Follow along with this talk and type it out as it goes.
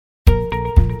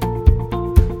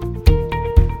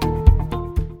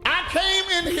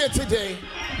here today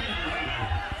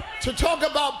to talk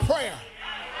about prayer.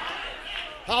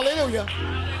 Hallelujah.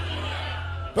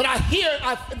 But I hear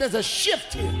there's a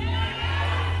shift here,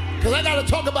 because I got to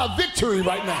talk about victory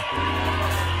right now.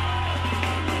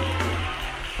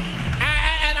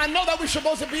 And I know that we're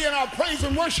supposed to be in our praise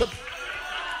and worship.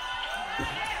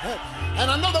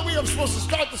 And I know that we are supposed to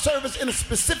start the service in a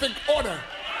specific order.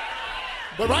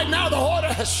 But right now the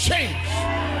order has changed,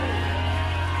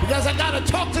 because I got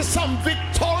to talk to some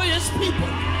victorious people.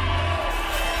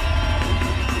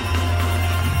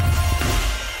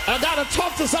 I got to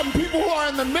talk to some people who are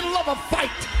in the middle of a fight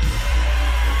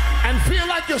and feel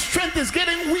like your strength is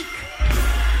getting weak.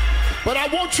 But I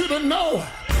want you to know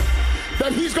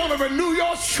that he's going to renew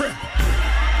your strength.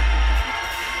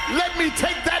 Let me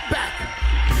take that back.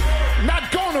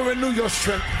 Not going to renew your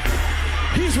strength.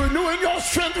 He's renewing your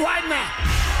strength right now.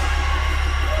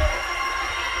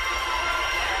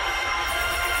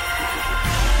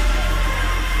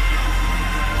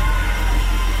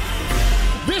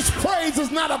 This praise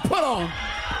is not a put on.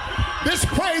 This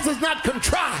praise is not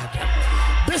contrived.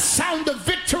 This sound of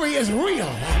victory is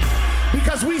real,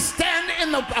 because we stand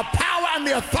in the power and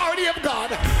the authority of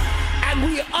God, and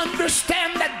we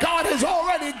understand that God has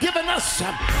already given us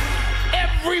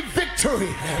every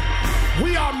victory.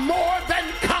 We are more than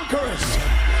conquerors.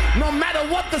 No matter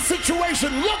what the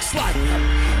situation looks like,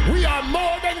 we are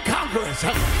more than conquerors.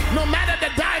 No matter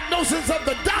the diagnosis of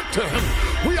the doctor,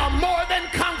 we are more than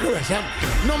conquerors.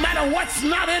 No matter what's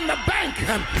not in the bank,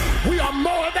 we are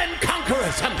more than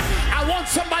conquerors. I want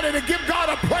somebody to give God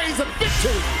a praise of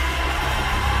victory.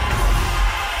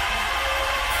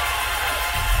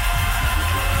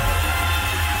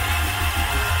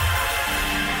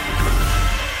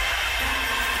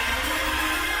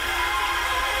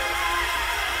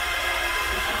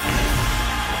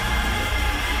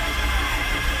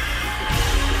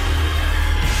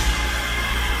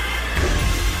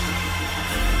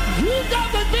 You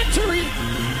got the victory.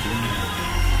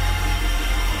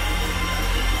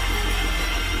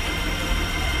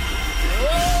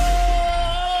 Oh,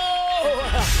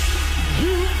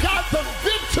 you got the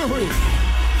victory.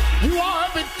 You are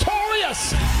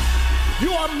victorious.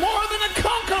 You are more than a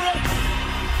conqueror.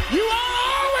 You are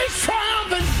always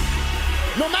triumphant.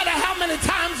 No matter how many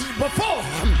times before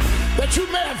that you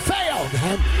may have failed,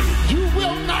 you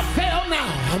will not fail now.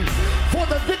 For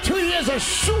the victory is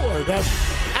assured.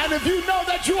 And if you know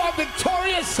that you are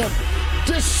victorious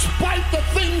despite the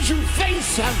things you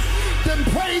face, then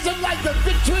praise him like the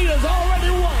victory is already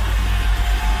won.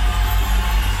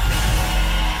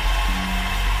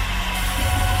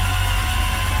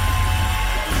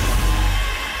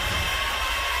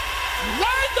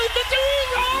 Like the victory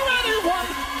is already won.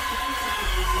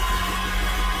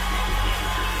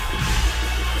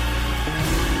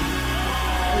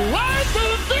 Like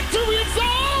the victory is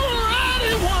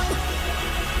already won.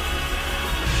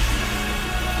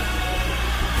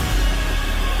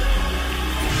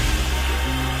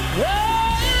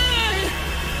 Hey!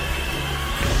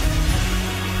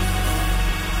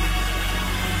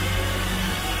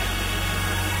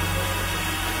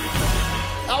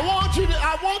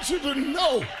 I want you to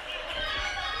know,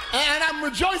 and I'm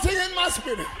rejoicing in my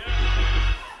spirit,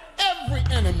 every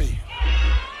enemy,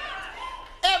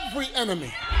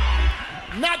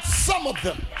 not some of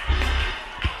them,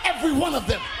 every one of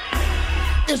them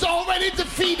is already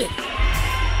defeated.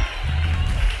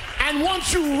 And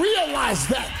once you realize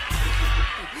that,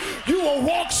 you will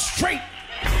walk straight.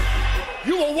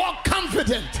 You will walk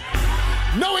confident,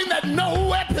 knowing that no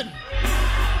weapon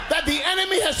that the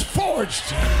enemy has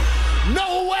forged,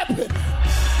 no weapon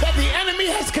that the enemy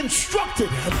has constructed,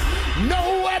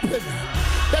 no weapon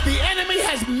that the enemy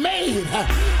has made,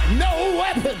 no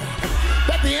weapon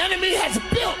that the enemy has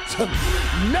built,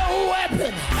 no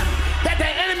weapon that the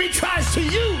enemy tries to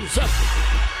use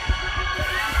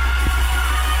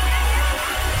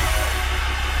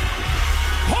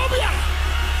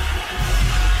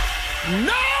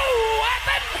no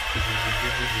weapon.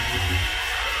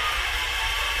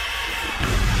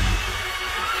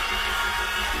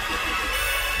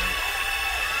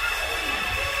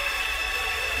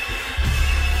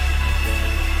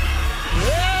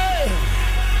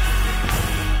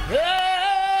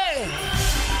 Hey.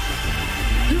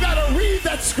 You gotta read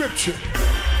that scripture.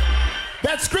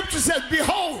 That scripture says,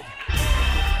 behold,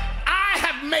 I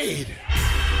have made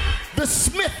the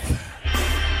smith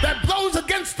that blows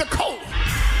against the coal.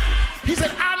 He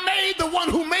said, I made the one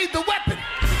who made the weapon.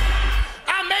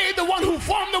 I made the one who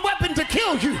formed the weapon to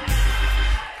kill you.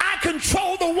 I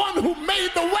control the one who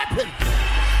made the weapon.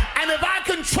 And if I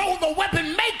control the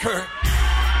weapon maker,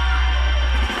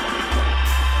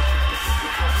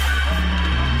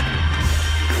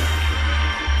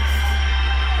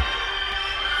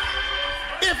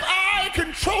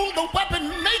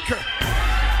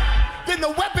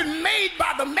 weapon made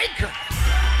by the maker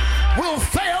will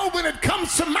fail when it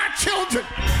comes to my children.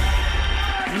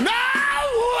 No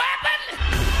weapon.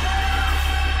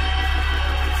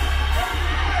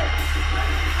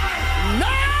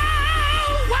 No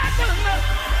weapon.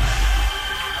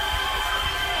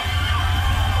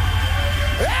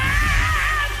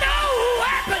 No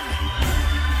weapon.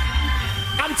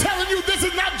 I'm telling you, this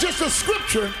is not just a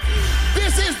scripture.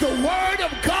 This is the word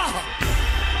of God.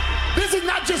 This is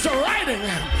not just a writing.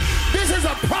 This is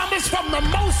a promise from the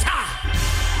Most High.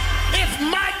 If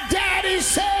my daddy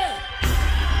said,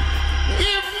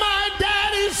 if my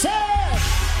daddy said,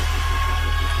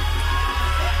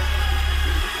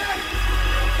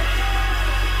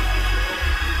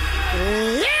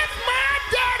 if my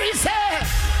daddy said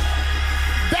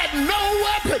that no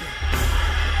weapon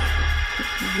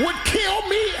would kill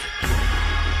me,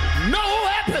 no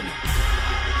weapon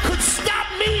could stop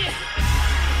me,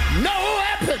 no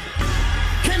weapon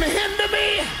can hinder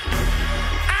me,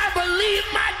 I believe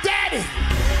my daddy,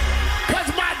 because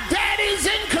my daddy's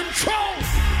in control.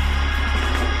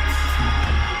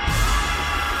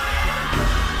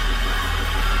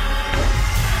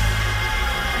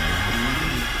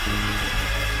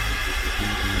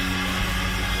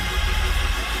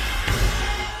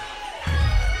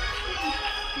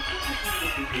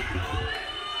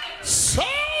 So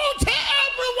to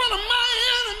every one of my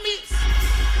enemies,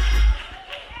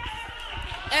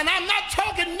 and I'm not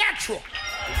talking natural,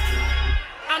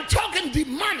 I'm talking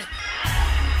demonic.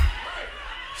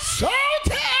 So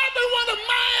to every one of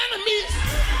my enemies,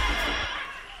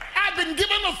 I've been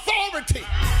given authority.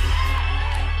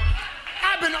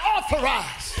 I've been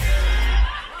authorized.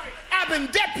 I've been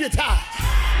deputized.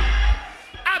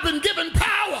 I've been given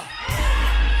power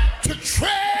to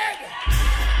tread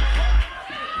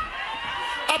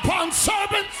upon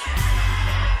serpents,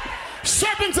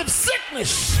 serpents of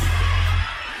sickness,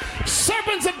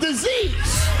 serpents of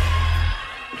disease.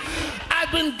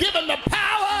 I've been given the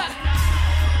power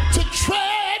to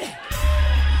tread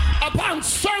upon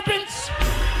serpents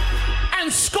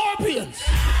and scorpions,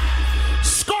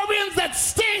 scorpions that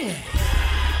sting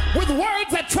with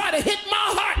words that try to hit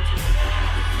my heart.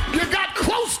 You got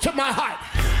close to my heart,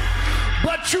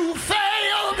 but you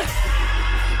failed.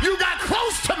 You got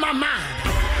close to my mind,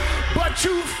 but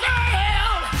you failed.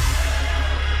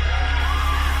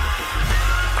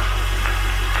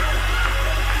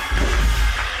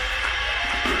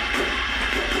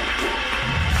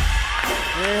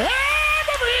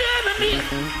 Every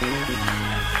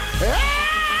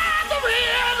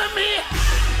enemy,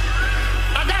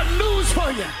 I got news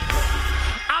for you.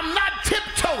 I'm not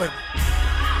tiptoeing,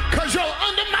 because you're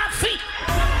under my feet.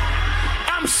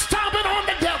 I'm stomping on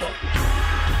the devil,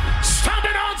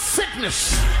 stomping on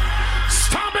sickness,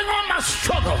 stomping on my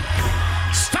struggle,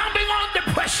 stomping on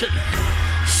depression,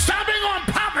 stomping on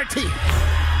poverty.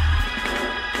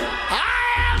 I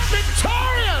am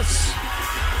victorious.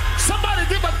 Somebody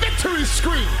give a victory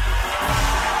scream.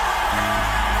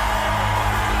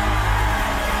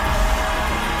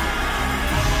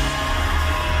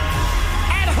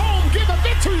 At home, give a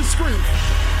victory scream.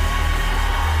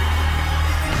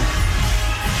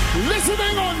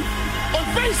 Listening on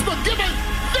Facebook, give a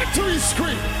victory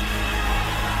scream.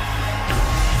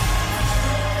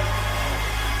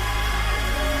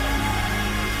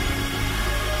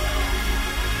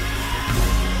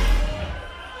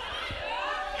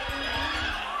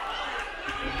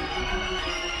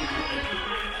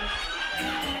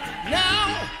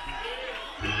 Now,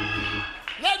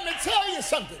 let me tell you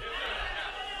something.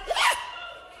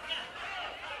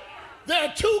 There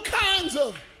are two kinds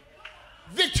of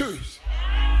victories.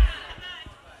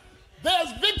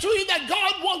 There's victory that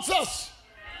God wants us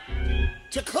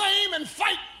to claim and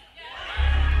fight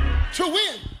to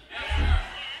win.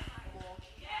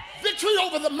 Victory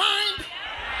over the mind.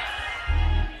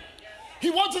 He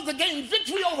wants us to gain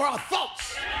victory over our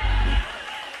thoughts,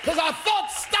 because our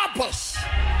thoughts stop us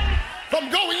from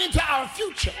going into our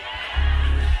future,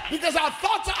 because our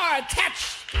thoughts are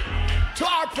attached to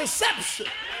our perception.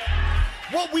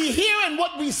 What we hear and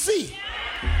what we see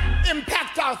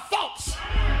impact our thoughts.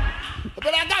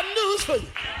 But I got news for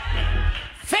you.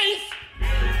 Faith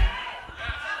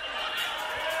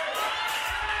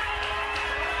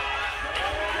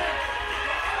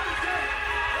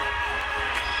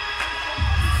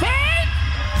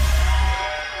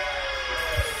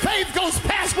goes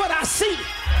past what I see.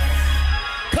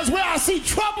 Because where I see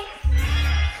trouble,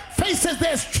 faith says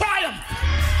there's triumph.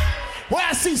 Where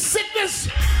I see sickness,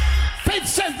 faith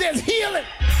says there's healing.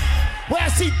 Where I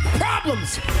see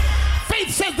problems,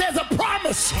 faith says there's a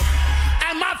promise.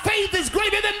 And my faith is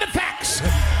greater than the facts.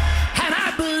 And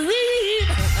I believe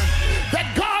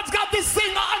that God's got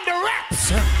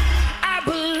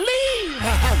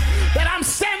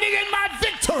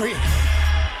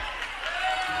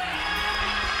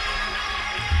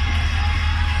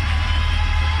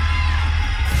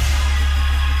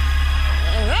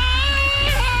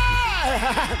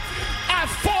I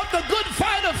fought the good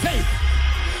fight of faith.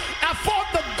 I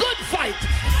fought the good fight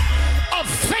of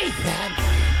faith,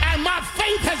 and my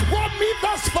faith has brought me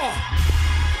thus far.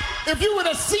 If you would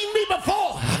have seen me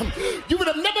before, you would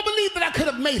have never believed that I could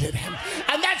have made it.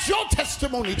 And that's your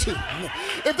testimony too.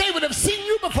 If they would have seen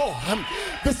you before,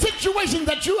 the situations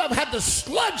that you have had to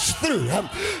sludge through,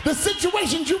 the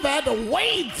situations you've had to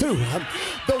wade through,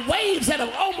 the waves that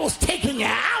have almost taken you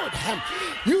out,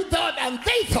 you thought and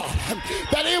they thought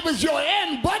that it was your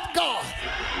end, but God.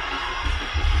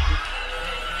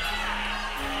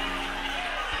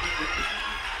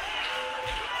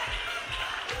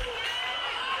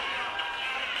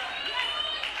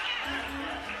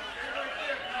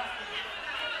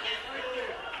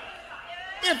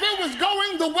 If it was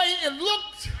going the way it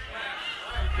looked,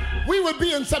 we would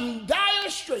be in some dire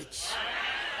straits.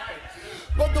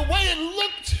 But the way it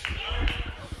looked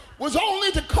was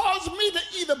only to cause me to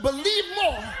either believe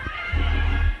more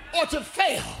or to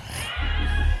fail.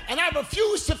 And I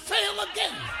refuse to fail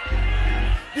again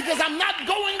because I'm not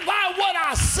going by what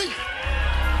I see.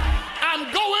 I'm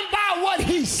going by what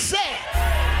he said.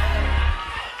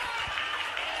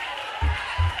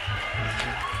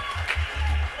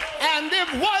 And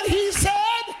if what he said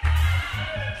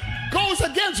goes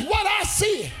against what I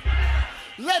see,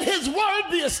 let his word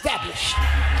be established.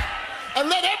 And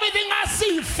let everything I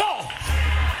see fall.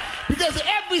 Because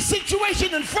every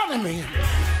situation in front of me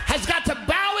has got to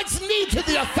bow its knee to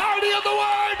the authority of the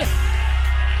word.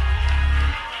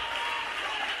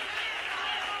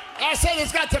 I said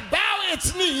it's got to bow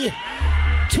its knee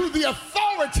to the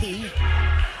authority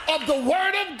of the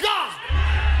word of God.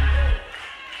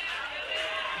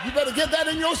 You better get that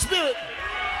in your spirit.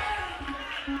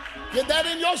 Get that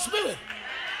in your spirit.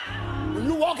 When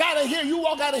you walk out of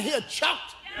here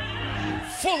chocked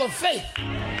full of faith.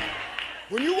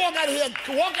 When you walk out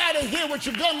of here with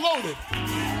your gun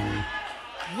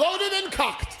loaded and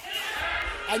cocked,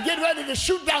 and get ready to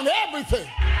shoot down everything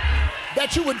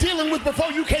that you were dealing with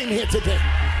before you came here today.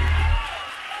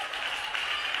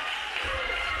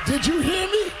 Did you hear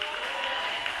me?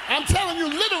 I'm telling you,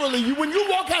 literally, when you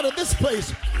walk out of this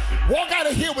place, walk out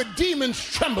of here with demons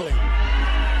trembling.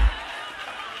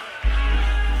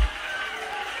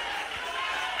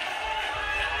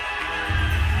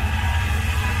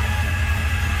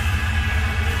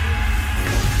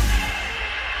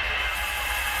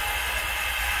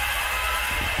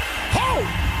 Ho!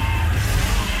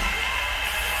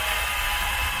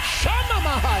 Shama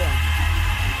Mahaya.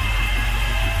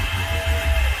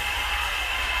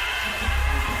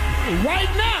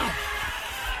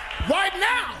 Right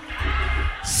now,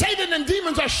 Satan and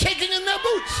demons are shaking in their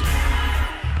boots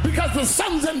because the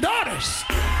sons and daughters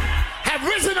have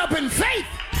risen up in faith,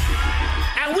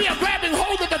 and we are grabbing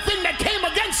hold of the thing that came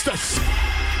against us,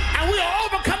 and we are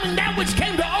overcoming that which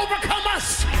came to overcome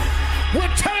us.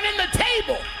 We're turning the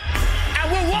table,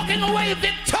 and we're walking away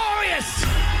victorious.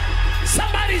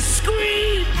 Somebody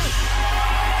scream.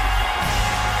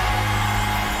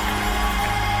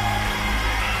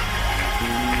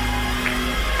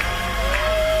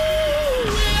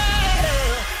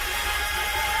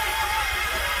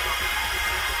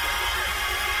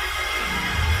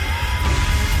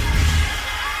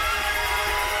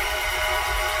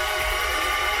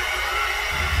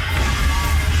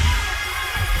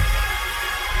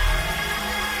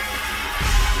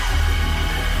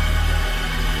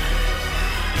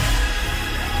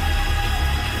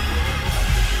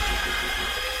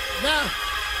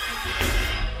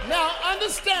 Now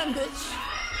understand this.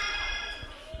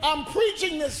 I'm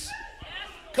preaching this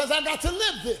because I got to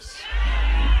live this.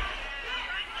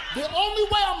 The only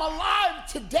way I'm alive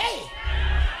today,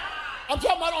 I'm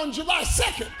talking about on July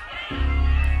 2nd.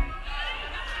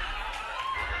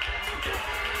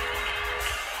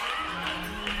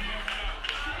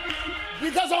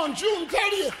 Because on June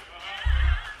 30th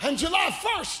and July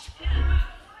 1st,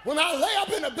 when I lay up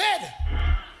in a bed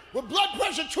with blood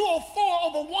pressure 204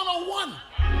 over 101,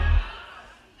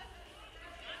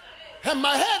 and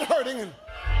my head hurting,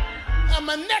 and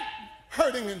my neck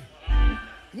hurting, and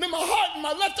then my heart and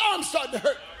my left arm started to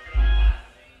hurt.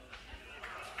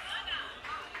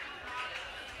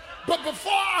 But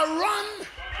before I run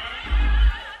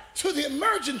to the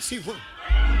emergency room,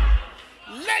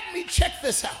 let me check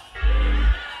this out.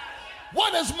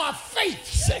 What does my faith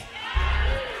say?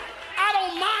 I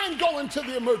don't mind going to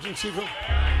the emergency room.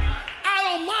 I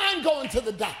don't mind going to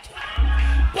the doctor.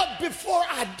 But before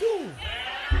I do,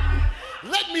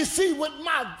 let me see what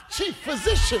my chief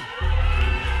physician.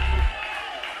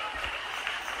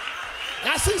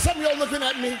 I see some of y'all looking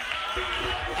at me,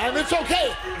 and it's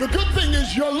okay. The good thing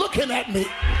is you're looking at me.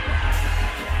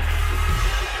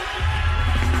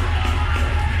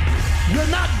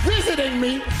 not visiting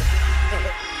me.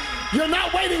 You're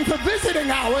not waiting for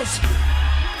visiting hours.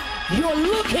 You're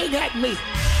looking at me.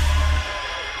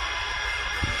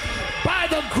 By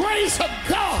the grace of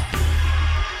God.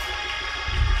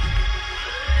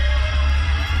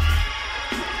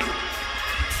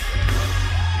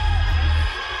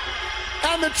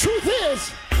 And the truth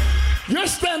is, you're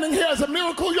standing here as a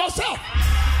miracle yourself.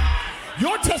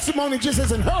 Your testimony just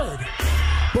isn't heard,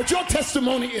 but your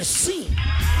testimony is seen.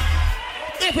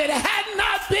 If it had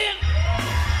not been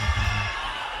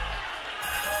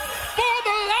for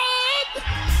the Lord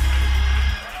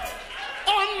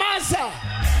on my side,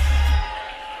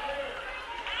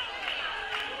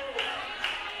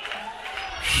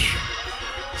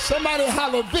 somebody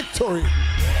holler victory.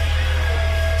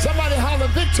 Somebody holler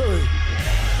victory.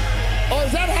 Or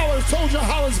is that how it's told you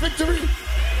how is victory?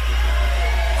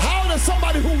 How does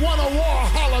somebody who won a war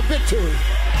holler victory?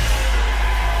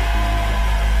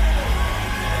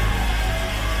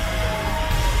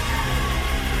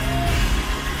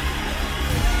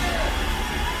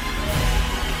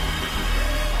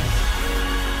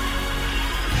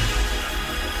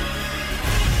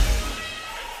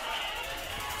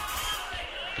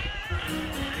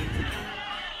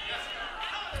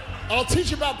 I'll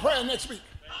teach you about prayer next week.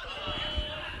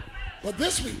 But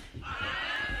this week,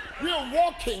 we're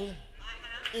walking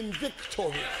in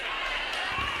victory.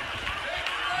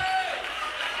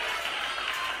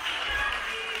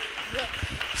 Yeah.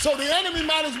 So the enemy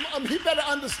might as he better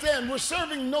understand we're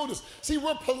serving notice. See,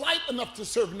 we're polite enough to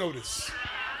serve notice.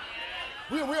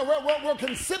 We're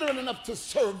considerate enough to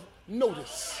serve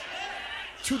notice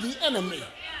to the enemy,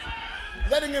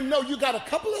 letting him know you got a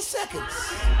couple of seconds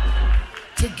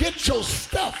to get your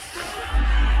stuff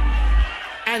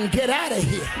and get out of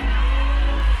here.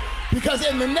 Because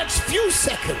in the next few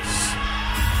seconds,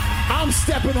 I'm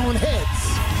stepping on heads.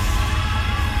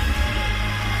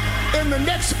 In the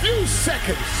next few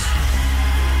seconds,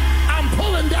 I'm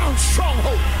pulling down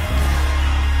strongholds.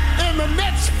 In the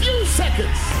next few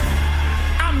seconds,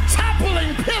 I'm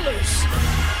toppling pillars.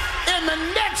 In the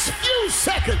next few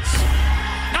seconds,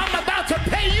 I'm about to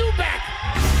pay you back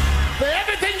for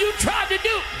everything you tried to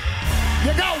do.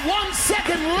 You got 1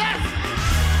 second left.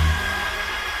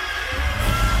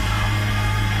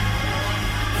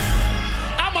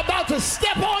 I'm about to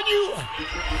step on you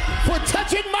for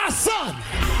touching my son.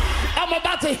 I'm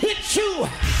about to hit you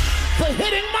for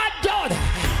hitting my daughter.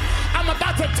 I'm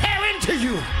about to tear into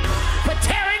you for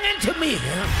tearing into me.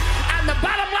 And the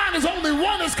bottom line is only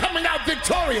one is coming out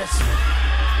victorious.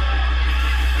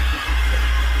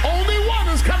 Only one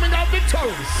is coming out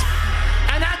victorious.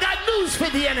 And I got news for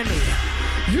the enemy.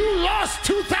 You lost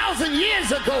 2,000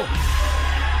 years ago.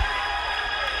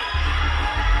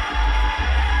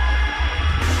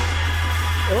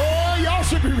 Oh, y'all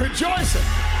should be rejoicing.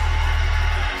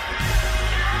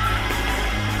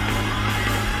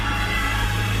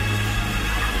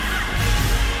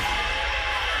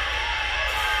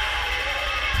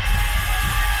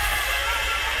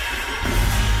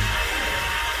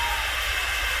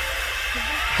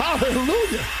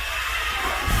 Hallelujah.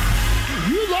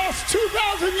 You lost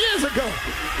 2,000 years ago.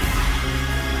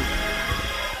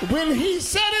 When he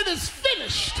said it is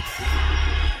finished,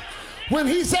 when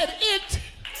he said it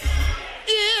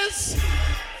is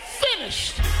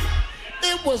finished,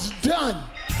 it was done.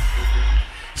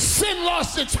 Sin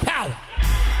lost its power.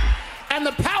 And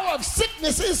the power of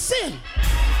sickness is sin.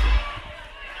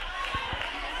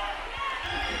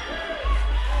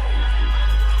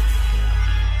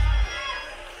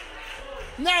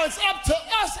 Now it's up to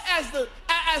us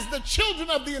as the children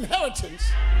of the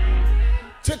inheritance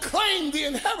to claim the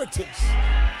inheritance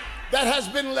that has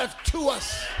been left to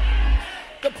us.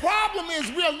 The problem is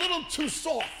we're a little too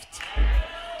soft.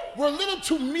 We're a little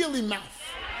too mealy-mouthed.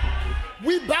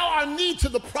 We bow our knee to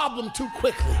the problem too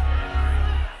quickly.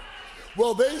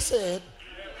 Well, they said,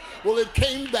 well, it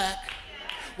came back.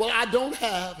 Well, I don't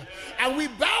have. And we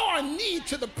bow our knee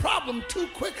to the problem too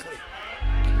quickly.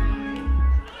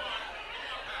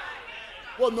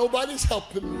 Well, nobody's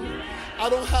helping me. I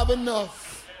don't have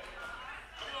enough.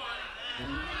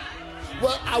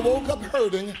 Well, I woke up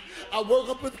hurting. I woke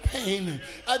up with pain.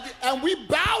 And we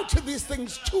bow to these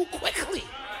things too quickly.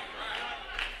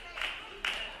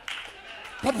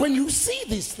 But when you see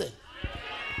these things,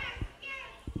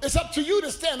 it's up to you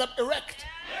to stand up erect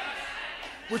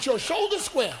with your shoulders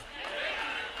square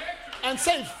and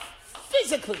say,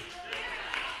 physically,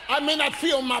 I may not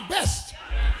feel my best,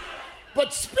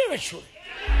 but spiritually,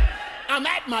 I'm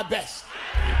at my best.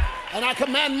 And I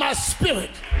command my spirit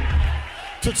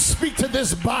to speak to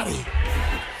this body.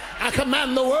 I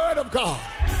command the word of God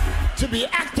to be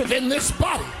active in this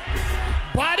body.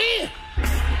 Body,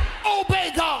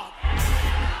 obey God.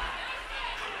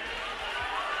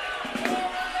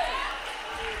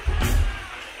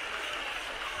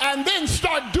 And then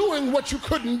start doing what you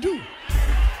couldn't do.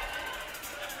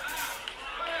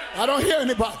 I don't hear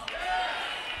anybody.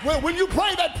 When you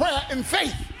pray that prayer in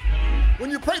faith, when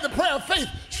you pray the prayer of faith,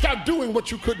 start doing what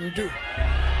you couldn't do.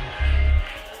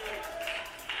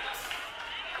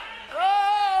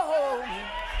 Oh,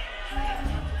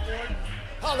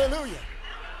 hallelujah.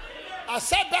 I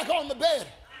sat back on the bed,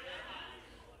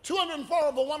 204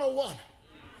 over 101.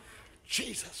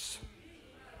 Jesus.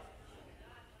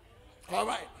 All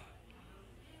right.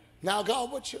 Now,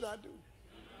 God, what should I do?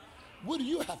 What do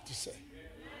you have to say?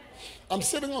 I'm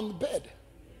sitting on the bed,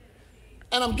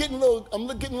 and I'm getting a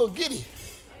little giddy.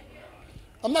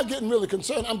 I'm not getting really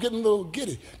concerned. I'm getting a little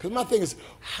giddy because my thing is,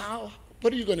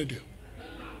 what are you going to do?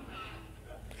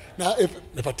 Now,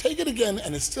 if I take it again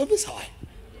and it's still this high,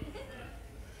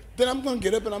 then I'm going to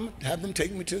get up and I'm going to have them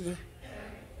take me to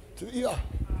the ER.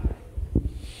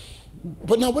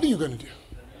 But now, what are you going to do?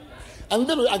 And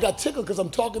literally, I got tickled because I'm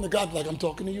talking to God like I'm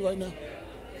talking to you right now.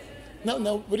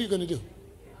 No, what are you going to do?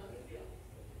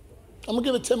 I'm going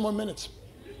to give it 10 more minutes.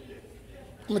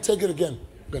 I'm going to take it again.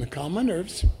 I'm going to calm my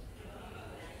nerves.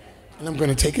 And I'm going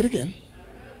to take it again.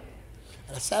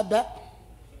 And I sat back.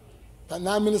 About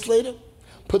 9 minutes later,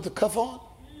 put the cuff on.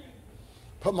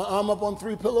 Put my arm up on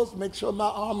 3 pillows. Make sure my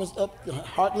arm is up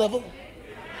heart level.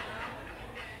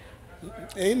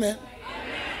 Amen.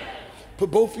 Put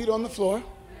both feet on the floor.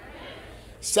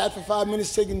 Sat for 5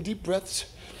 minutes taking deep breaths.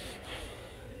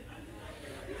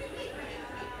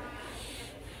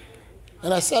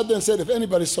 And I sat there and said, if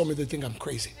anybody saw me, they'd think I'm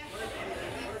crazy.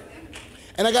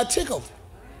 And I got tickled.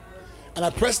 And I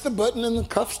pressed the button and the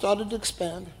cuff started to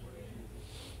expand.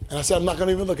 And I said, I'm not going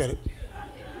to even look at it.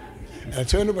 And I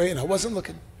turned away and I wasn't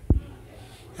looking.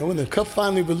 And when the cuff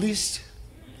finally released,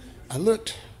 I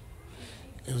looked.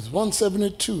 It was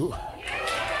 172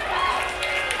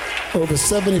 over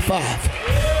 75.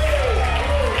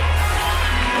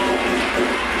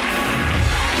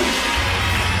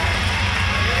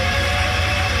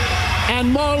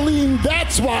 And Marlene,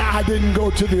 that's why I didn't go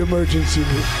to the emergency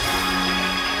room.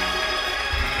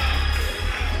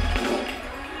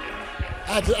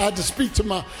 I had to speak to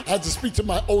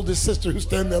my oldest sister who's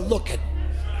standing there looking.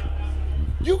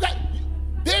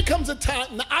 There comes a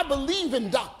time, now I believe in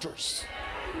doctors.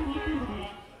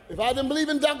 If I didn't believe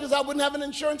in doctors, I wouldn't have an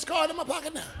insurance card in my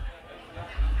pocket now.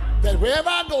 That wherever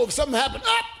I go, if something happened,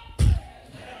 up.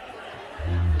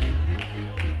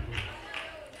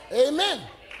 Amen.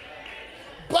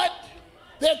 But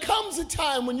there comes a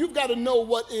time when you've got to know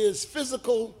what is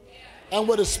physical and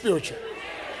what is spiritual.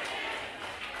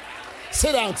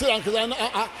 Sit down, because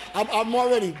I'm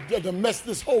already going to mess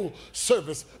this whole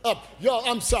service up. Y'all,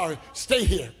 I'm sorry. Stay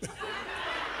here.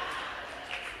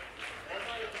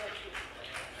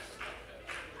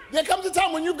 There comes a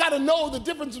time when you've got to know the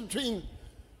difference between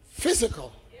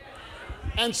physical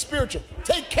and spiritual.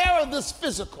 Take care of this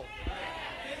physical.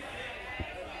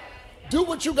 Do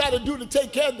what you got to do to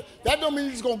take care of it. That don't mean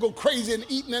you're just going to go crazy and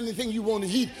eating anything you want to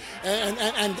eat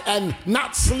and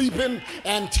not sleeping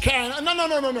and carrying.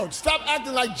 No. Stop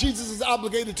acting like Jesus is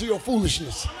obligated to your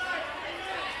foolishness.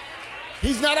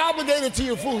 He's not obligated to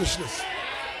your foolishness.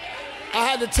 I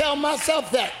had to tell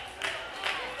myself that.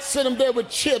 Sitting there with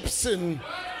chips and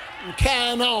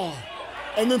carrying on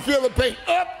and then feel the pain.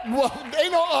 Up. Well,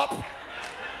 ain't no up.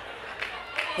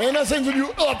 Ain't no sense of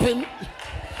you upping.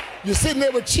 You're sitting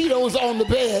there with Cheetos on the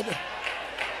bed.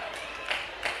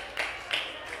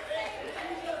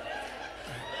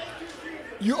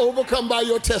 You overcome by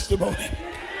your testimony.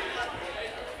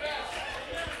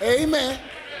 Amen.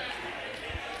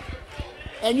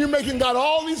 And you're making God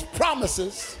all these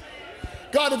promises.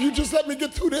 God, if you just let me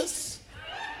get through this,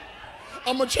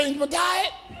 I'm going to change my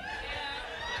diet.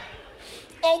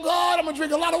 Oh, God, I'm going to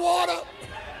drink a lot of water.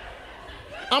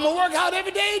 I'm going to work out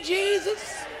every day,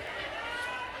 Jesus.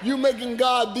 You're making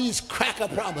God these cracker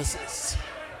promises.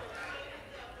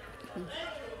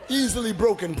 Easily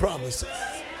broken promises.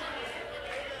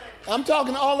 I'm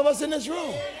talking to all of us in this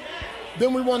room.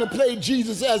 Then we want to play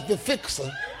Jesus as the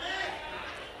fixer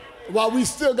while we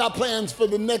still got plans for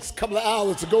the next couple of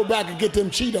hours to go back and get them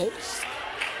Cheetos.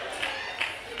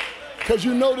 Because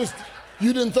you noticed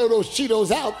you didn't throw those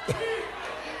Cheetos out.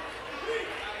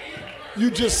 You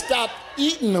just stopped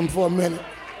eating them for a minute.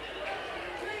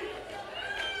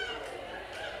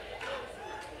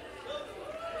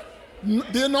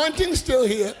 The anointing's still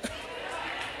here.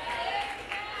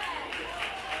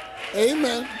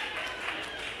 Amen.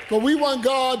 But we want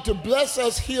God to bless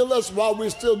us, heal us while we're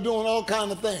still doing all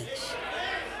kinds of things.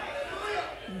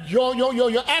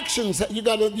 Your actions, you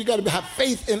gotta have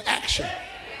faith in action.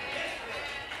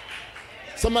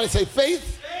 Somebody say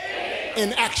faith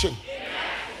in action.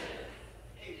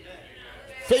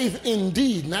 Faith in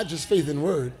deed, not just faith in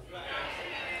word.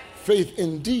 Faith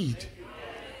in deed.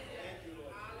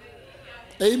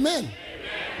 Amen.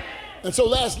 And so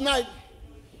last night,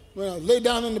 when I lay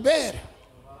down in the bed,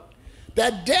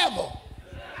 that devil,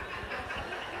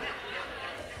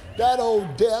 that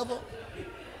old devil,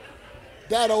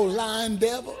 that old lying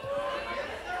devil,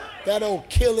 that old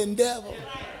killing devil,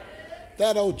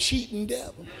 that old cheating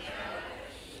devil,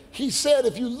 he said,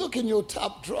 if you look in your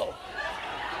top drawer,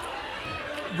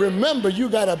 remember you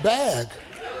got a bag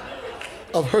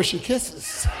of Hershey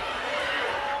Kisses.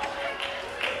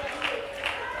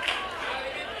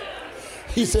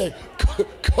 He said,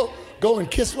 go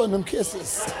and kiss one of them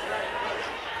kisses.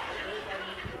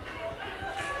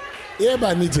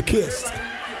 Everybody needs a kiss.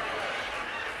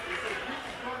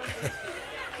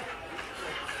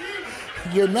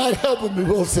 You're not helping me,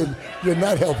 Wilson. You're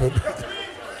not helping.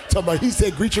 Talking about, he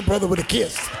said, greet your brother with a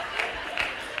kiss.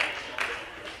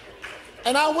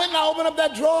 And I went and I opened up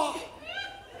that drawer.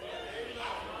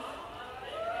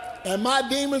 And my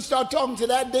demon started talking to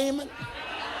that demon.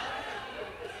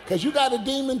 Because you got a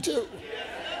demon too.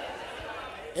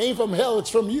 Ain't from hell, it's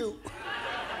from you.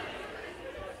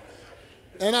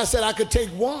 And I said I could take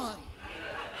one.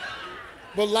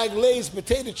 But like Lay's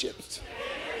potato chips,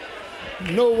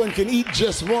 no one can eat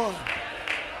just one.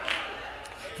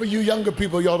 For you younger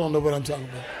people, y'all don't know what I'm talking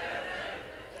about.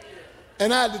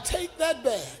 And I had to take that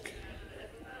bag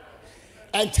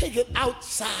and take it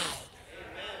outside.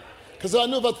 Because I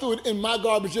knew if I threw it in my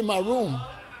garbage in my room,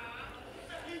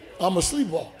 I'm a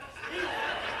sleepwalk.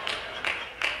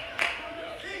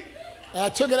 And I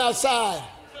took it outside,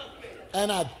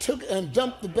 and I took and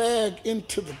dumped the bag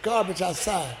into the garbage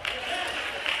outside.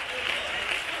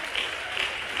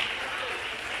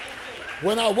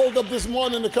 When I woke up this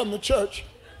morning to come to church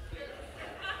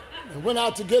and went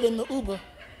out to get in the Uber,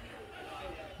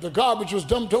 the garbage was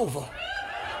dumped over.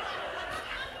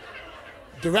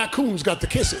 The raccoons got the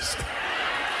kisses.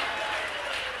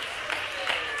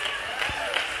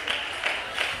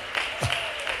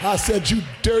 I said, you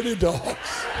dirty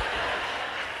dogs.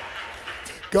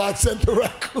 God sent the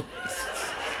raccoons.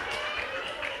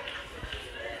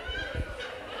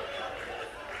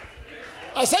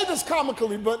 I say this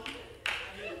comically, but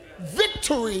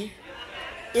victory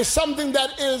is something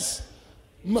that is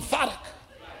methodic.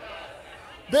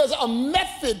 There's a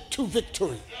method to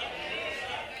victory.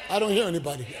 I don't hear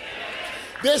anybody here.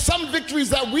 There's some victories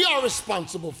that we are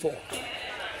responsible for.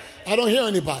 I don't hear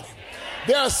anybody.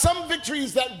 There are some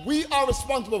victories that we are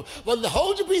responsible for. But the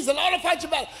hold your peace, the Lord will fight your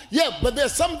battle. Yeah, but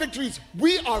there's some victories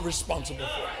we are responsible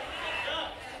for.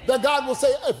 That God will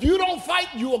say, if you don't fight,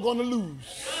 you are going to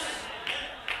lose.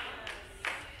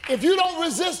 If you don't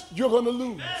resist, you're going to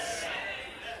lose.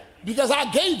 Because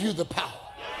I gave you the power.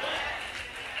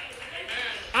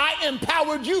 I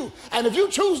empowered you. And if you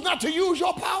choose not to use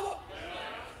your power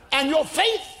and your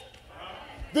faith,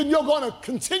 then you're going to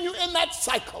continue in that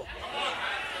cycle.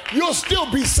 You'll still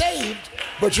be saved,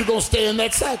 but you're going to stay in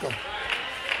that cycle.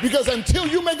 Because until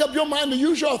you make up your mind to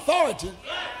use your authority,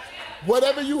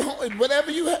 whatever you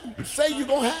say you're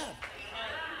going to have,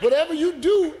 whatever you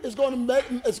do is going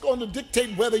to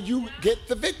dictate whether you get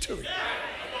the victory.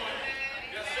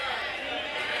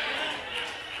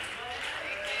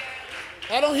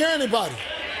 I don't hear anybody.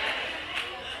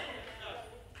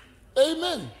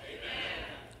 Amen.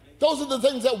 Those are the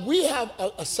things that we have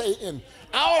a say in.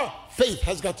 Our faith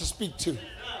has got to speak to.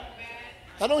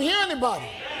 I don't hear anybody.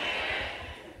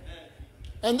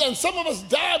 And then some of us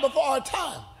die before our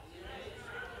time.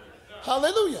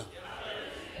 Hallelujah.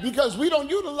 Because we don't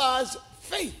utilize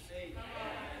faith.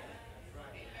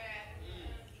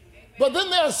 But then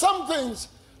there are some things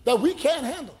that we can't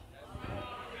handle.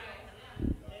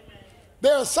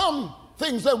 There are some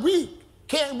things that we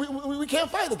can't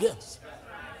fight against.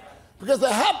 Because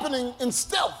they're happening in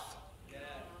stealth.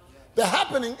 They're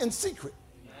happening in secret.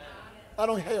 I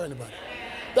don't hear anybody.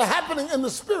 They're happening in the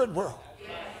spirit world.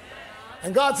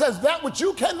 And God says, that which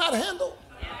you cannot handle,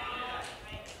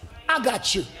 I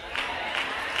got you.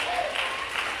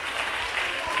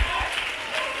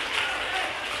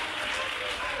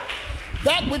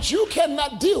 That which you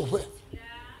cannot deal with,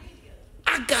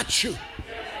 I got you.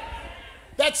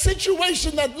 That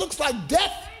situation that looks like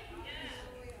death,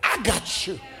 I got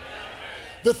you.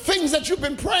 The things that you've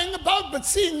been praying about but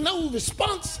seeing no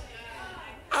response,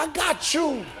 I got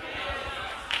you.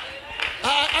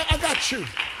 I got you.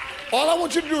 All I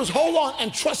want you to do is hold on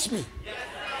and trust me.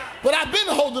 But I've been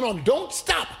holding on. Don't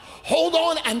stop. Hold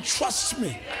on and trust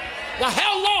me. Well,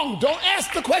 how long? Don't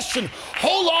ask the question.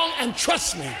 Hold on and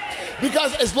trust me.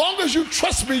 Because as long as you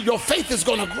trust me, your faith is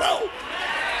going to grow.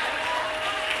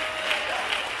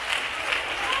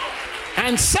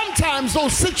 And sometimes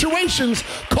those situations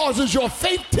causes your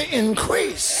faith to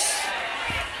increase.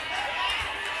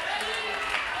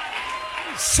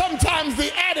 Sometimes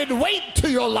the added weight to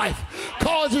your life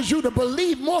causes you to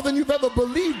believe more than you've ever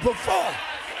believed before.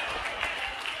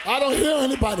 I don't hear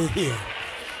anybody here.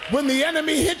 When the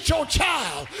enemy hits your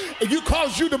child, it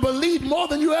caused you to believe more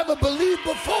than you ever believed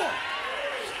before.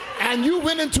 And you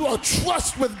went into a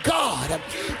trust with God.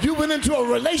 You went into a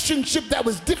relationship that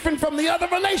was different from the other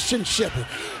relationship.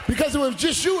 Because it was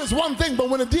just you is one thing, but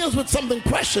when it deals with something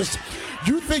precious,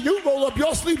 you think you roll up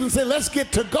your sleeves and say, let's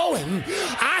get to going.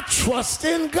 I trust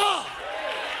in God.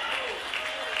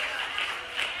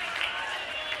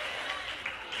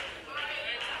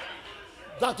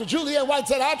 Dr. Juliet White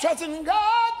said, I trust in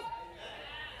God.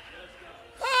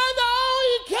 I know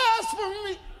He cares for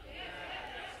me.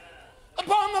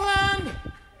 Upon the land,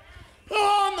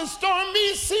 on the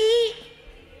stormy sea.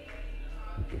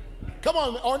 Come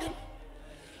on, organ.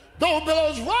 Though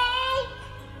billows roll,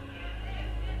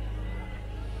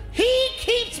 He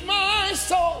keeps my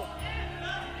soul.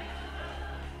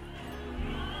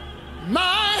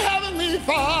 My heavenly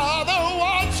Father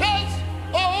watches.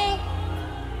 Oh,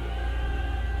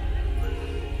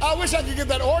 I wish I could get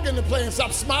that organ to play and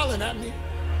stop smiling at me.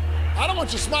 I don't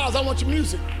want your smiles, I want your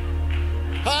music.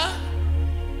 Huh?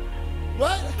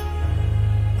 What?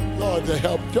 Lord, to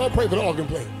help. Y'all pray for the organ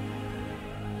player.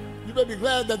 You better be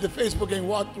glad that the Facebook ain't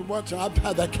watching. I've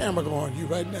had that camera go on you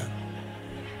right now.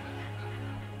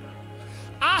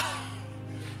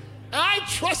 I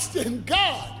trust in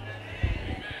God.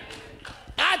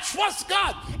 I trust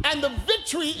God. And the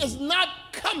victory is not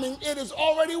coming. It is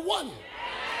already won.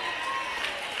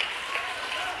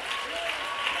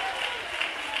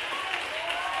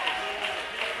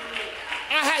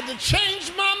 I had to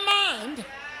change my mind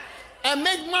and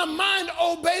make my mind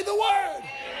obey the word.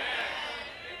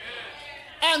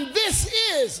 And this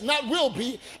is, not will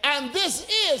be, and this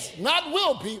is, not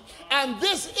will be, and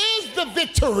this is the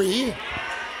victory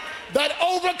that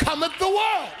overcometh the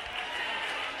world.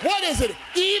 What is it?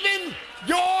 Even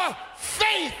your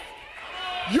faith.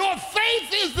 Your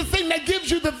faith is the thing that gives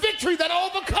you the victory that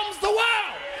overcomes the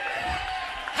world.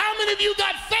 How many of you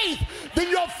got faith? Then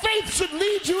your faith should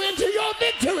lead you into your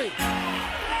victory.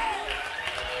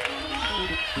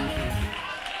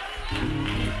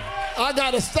 I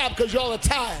gotta stop because y'all are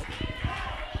tired.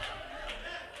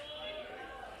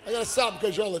 I gotta stop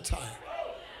because y'all are tired.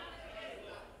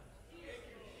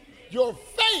 Your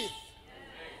faith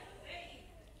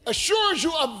assures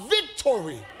you of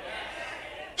victory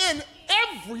in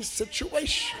every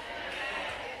situation.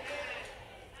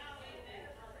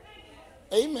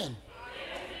 Amen.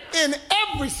 In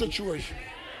every situation.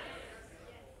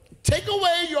 Take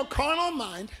away your carnal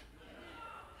mind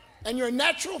and your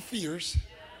natural fears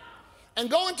and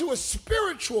go into a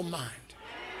spiritual mind.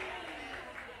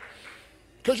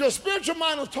 Because your spiritual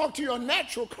mind will talk to your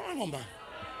natural carnal mind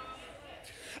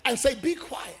and say, be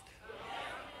quiet.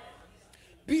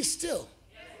 Be still.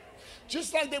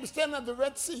 Just like they were standing at the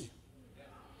Red Sea.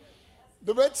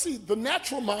 The Red Sea, the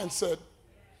natural mind said,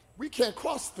 we can't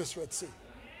cross this Red Sea.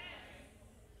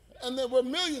 And there were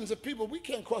millions of people, we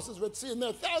can't cross this Red Sea, and there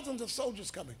are thousands of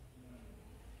soldiers coming.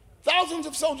 Thousands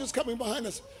of soldiers coming behind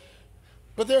us.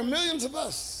 But there are millions of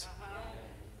us.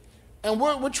 And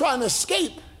we're trying to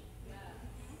escape.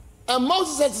 And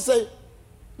Moses has to say,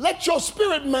 let your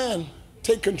spirit man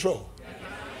take control.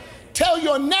 Tell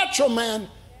your natural man,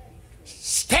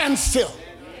 stand still.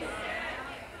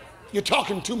 You're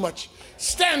talking too much.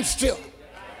 Stand still.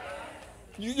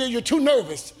 You're too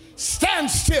nervous. Stand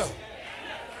still.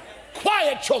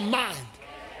 Quiet your mind.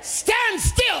 Stand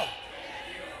still.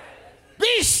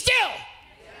 Be still.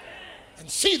 And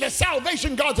see the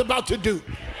salvation God's about to do.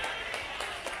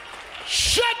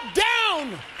 Shut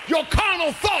down your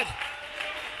carnal thought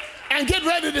and get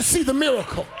ready to see the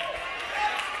miracle.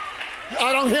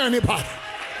 I don't hear anybody.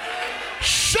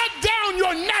 Shut down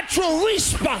your natural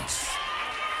response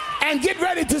and get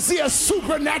ready to see a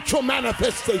supernatural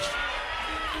manifestation.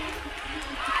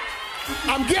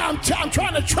 I'm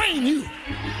trying to train you.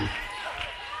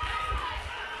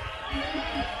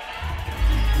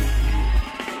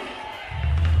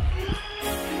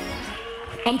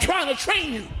 I'm trying to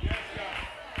train you.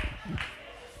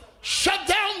 Shut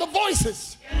down the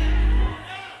voices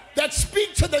that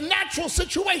speak to the natural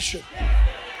situation.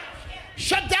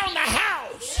 Shut down the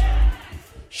hows.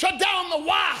 Shut down the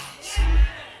whys.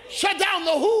 Shut down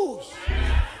the whos.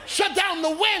 Shut down the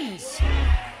whens.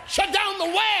 Shut down the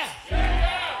where.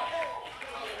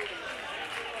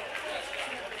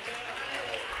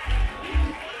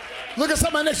 Look at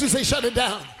somebody next to you and say, shut it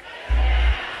down.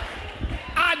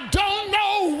 I don't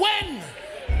know when,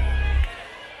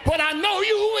 but I know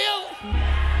you will.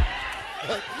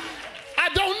 I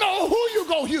don't know who you're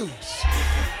going to use,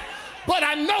 but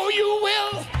I know you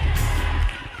will.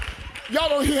 Y'all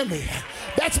don't hear me.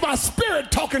 That's my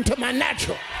spirit talking to my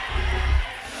natural.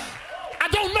 I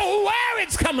don't know where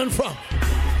it's coming from,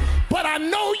 but I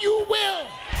know you will.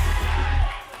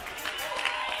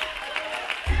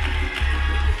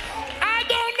 I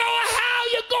don't know how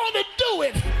you're going to do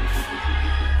it,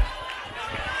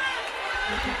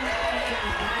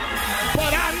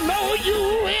 but I know you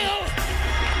will.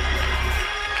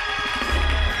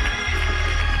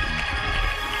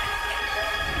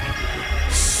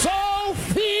 So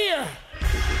fear,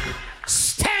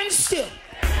 stand still.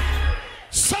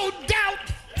 So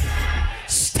doubt,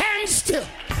 stand still.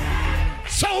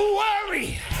 So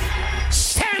worry,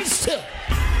 stand still.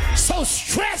 So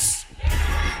stress,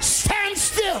 stand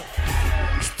still.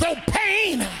 So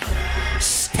pain,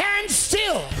 stand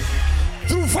still.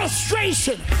 Through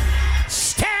frustration,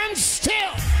 stand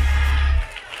still.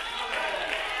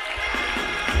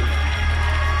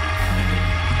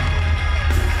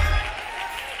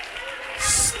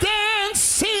 Stand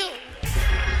still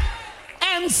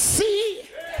and see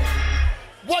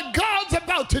what God's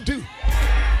about to do.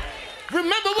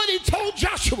 Remember what he told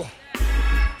Joshua,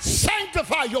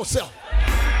 sanctify yourself,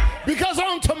 because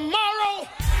on tomorrow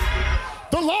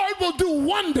the Lord will do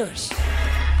wonders.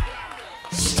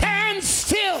 Stand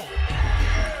still,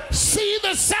 see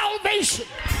the salvation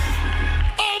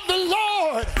of the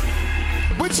Lord,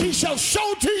 which he shall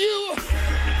show to you,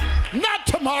 not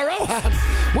tomorrow,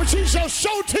 which he shall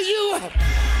show to you,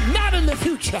 not in the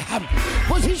future,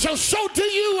 which he shall show to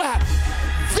you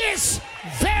this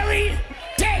very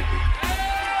day.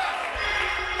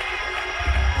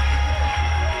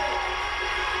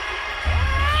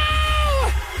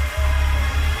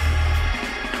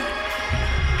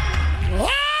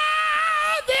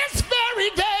 This very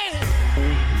day,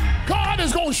 God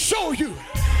is going to show you.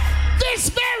 This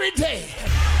very day,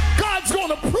 God's going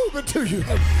to prove it to you.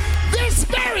 This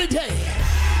very day,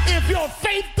 if your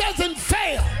faith doesn't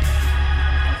fail.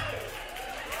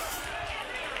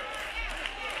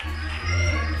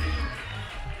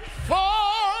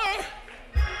 For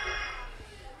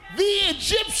the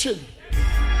Egyptian,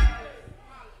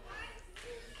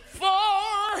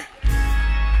 for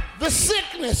the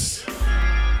sickness,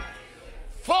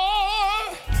 for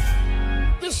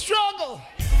the struggle,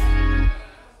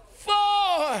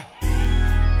 for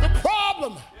the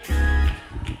problem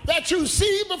that you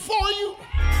see before you,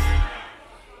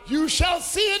 you shall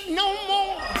see it no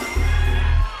more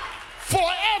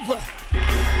forever.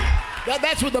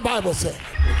 That's what the Bible said.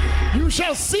 You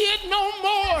shall see it no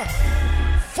more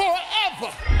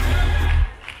forever.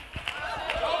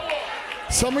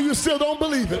 Some of you still don't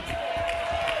believe it.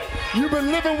 You've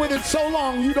been living with it so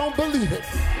long, you don't believe it.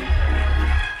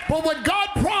 But what God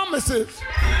promises,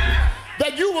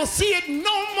 that you will see it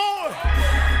no more,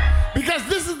 because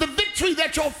this is the victory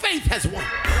that your faith has won.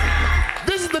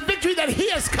 This is the victory that he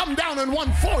has come down and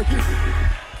won for you.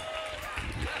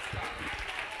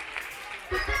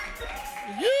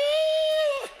 You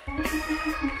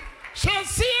shall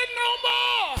see it no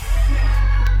more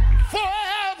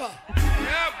forever.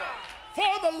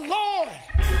 For the Lord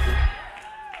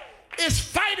is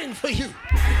fighting for you.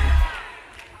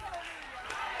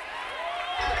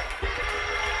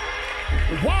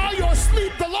 While you're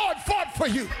asleep, the Lord fought for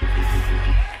you.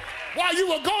 While you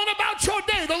were going about your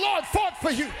day, the Lord fought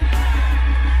for you.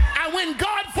 And when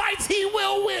God fights, he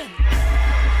will win.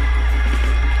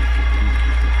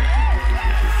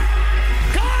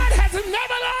 God has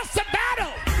never lost a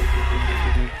battle.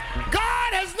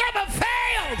 God has never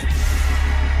failed.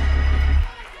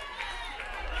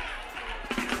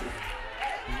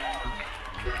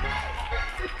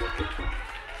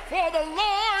 For the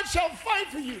Lord shall fight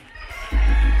for you,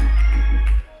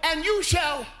 and you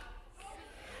shall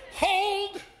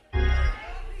hold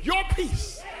your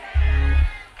peace.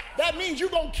 That means you're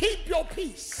going to keep your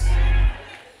peace.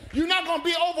 You're not going to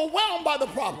be overwhelmed by the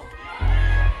problem.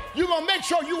 You're going to make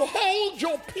sure you hold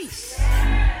your peace.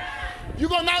 You're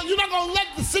not going to let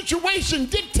the situation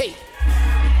dictate,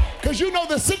 because you know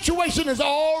the situation is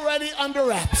already under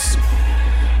wraps.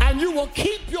 And you will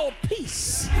keep your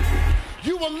peace.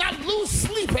 You will not lose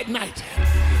sleep at night.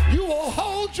 You will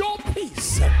hold your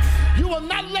peace. You will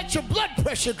not let your blood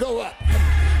pressure go up.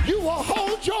 You will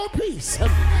hold your peace.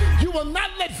 You will not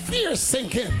let fear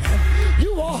sink in.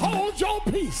 You will hold your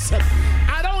peace.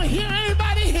 I don't hear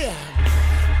anybody here.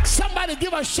 Somebody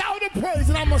give a shout of praise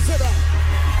and I'm going to sit up.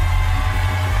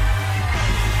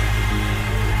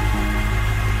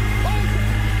 Oh,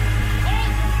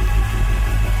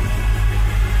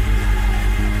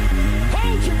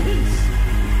 Hold your peace.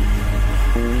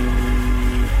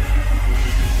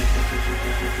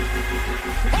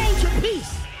 Hold your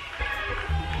peace.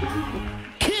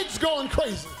 Kids going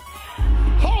crazy.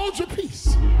 Hold your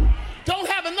peace. Don't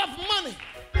have enough money.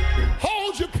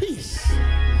 Hold your peace.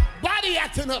 Body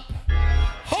acting up.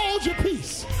 Hold your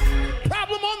peace.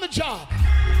 Problem on the job.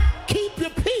 Keep your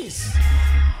peace.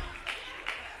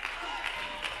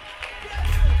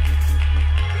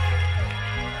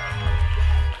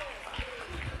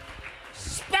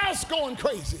 Spouse going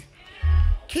crazy.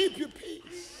 Keep your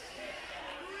peace.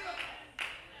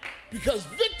 Because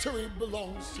victory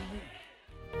belongs to you.